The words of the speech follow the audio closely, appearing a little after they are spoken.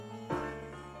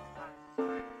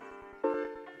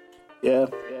Yeah.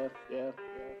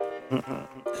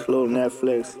 Little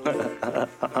Netflix.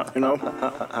 You know?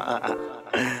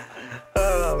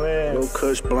 Oh man. Little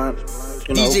Kush blunt.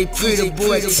 You know? DJ Pretty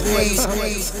Boy, I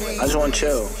just wanna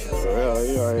chill. For real,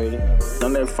 you already.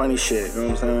 None of that funny shit, you know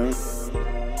what I'm saying?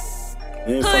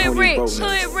 You ain't fucking with these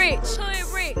broke niggas.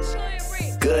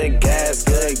 Good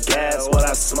gas, what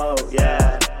I smoke,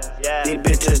 yeah. These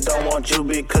bitches don't want you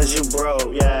because you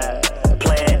broke, yeah.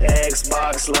 Playing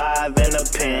Xbox Live in a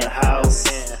penthouse.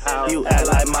 You act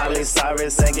like Miley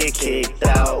Cyrus and get kicked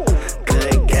out.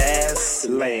 Good gas,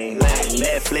 lean.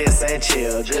 Netflix and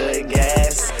chill, good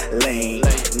gas, lean.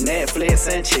 Netflix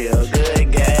and chill,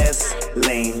 good gas,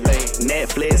 lean.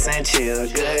 Netflix and chill,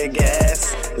 good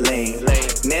gas, lean.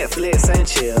 Netflix and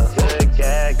chill,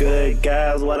 good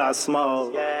gas, what I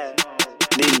smoke.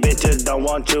 These bitches don't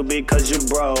want you because you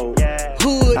broke.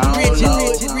 Hood, I don't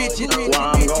know where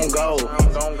I'm gon' go.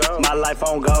 My life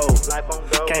on go.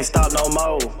 Can't stop no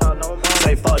more.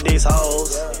 Say fuck these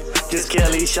hoes. Just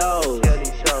kill these shows.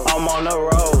 I'm on the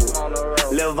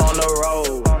road. Live on the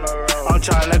road. I'm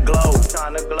tryna glow.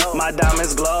 My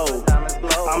diamonds glow.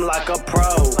 I'm like a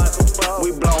pro.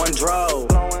 We blowing dro.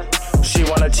 She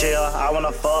wanna chill, I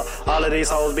wanna fuck. All of these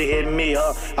hoes be hitting me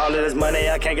up. All of this money,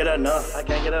 I can't get enough.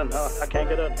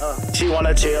 She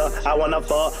wanna chill, I wanna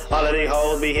fuck. All of these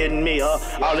hoes be hitting me up.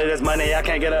 All of this money, I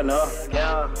can't get enough.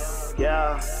 Yeah.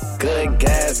 Good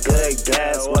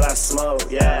gas, what I smoke,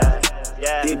 yeah.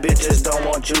 These bitches don't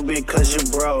want you because you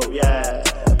broke, yeah.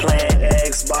 Playing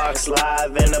Xbox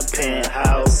Live in a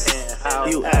penthouse.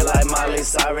 You act like Miley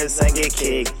Cyrus and get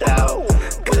kicked out.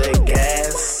 Good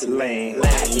gas, lean.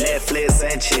 Netflix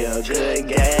and chill, good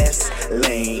gas,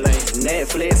 lean.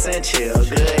 Netflix and chill,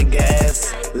 good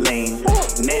gas, lean.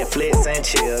 Netflix and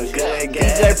chill, good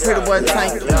gas. DJ Pretty Boy,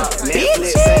 thank you.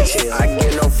 Netflix and chill. I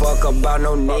get no fuck about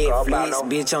no Netflix.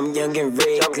 Bitch, I'm young and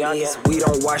reckless. We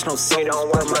don't watch no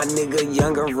soap, but my nigga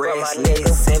young and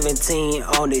restless. 17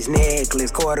 on this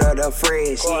necklace, quarter the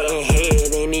fresh. She ain't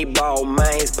head in he ball,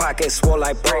 man's pocket swole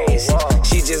like press.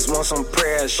 She just want some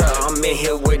pressure. I'm in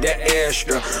here with the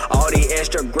extra. All the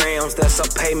extra grams, that's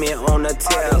a payment on the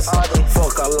Tesla.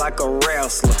 Fuck her like a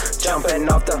wrestler, jumping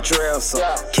off the dresser.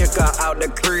 Kick her out the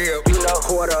crib,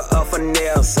 quarter of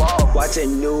Vanessa.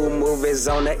 Watching new movies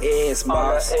on the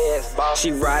Xbox.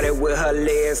 She ride it with her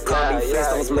legs, call these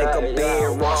don't make a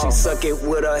bed rock. She suck it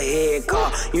with her head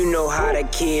car. You know how the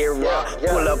kid rock.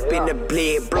 Pull up in the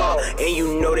blade block, and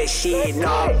you know that shit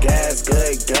nah. Gas,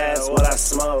 good gas, what I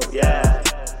smoke, yeah.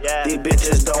 These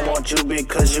bitches don't want you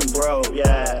because you broke,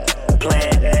 yeah.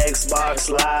 Playing Xbox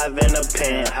Live in a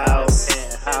penthouse.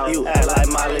 You act like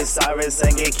Miley Cyrus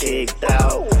and get kicked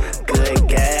out. Good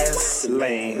gas,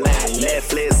 lean.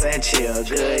 Netflix and chill,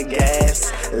 good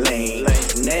gas, lean.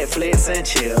 Netflix and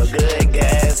chill, good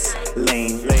gas,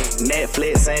 lean.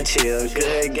 Netflix and chill,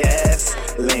 good gas,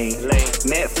 lean.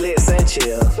 Netflix and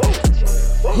chill.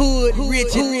 Hood,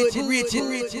 rich.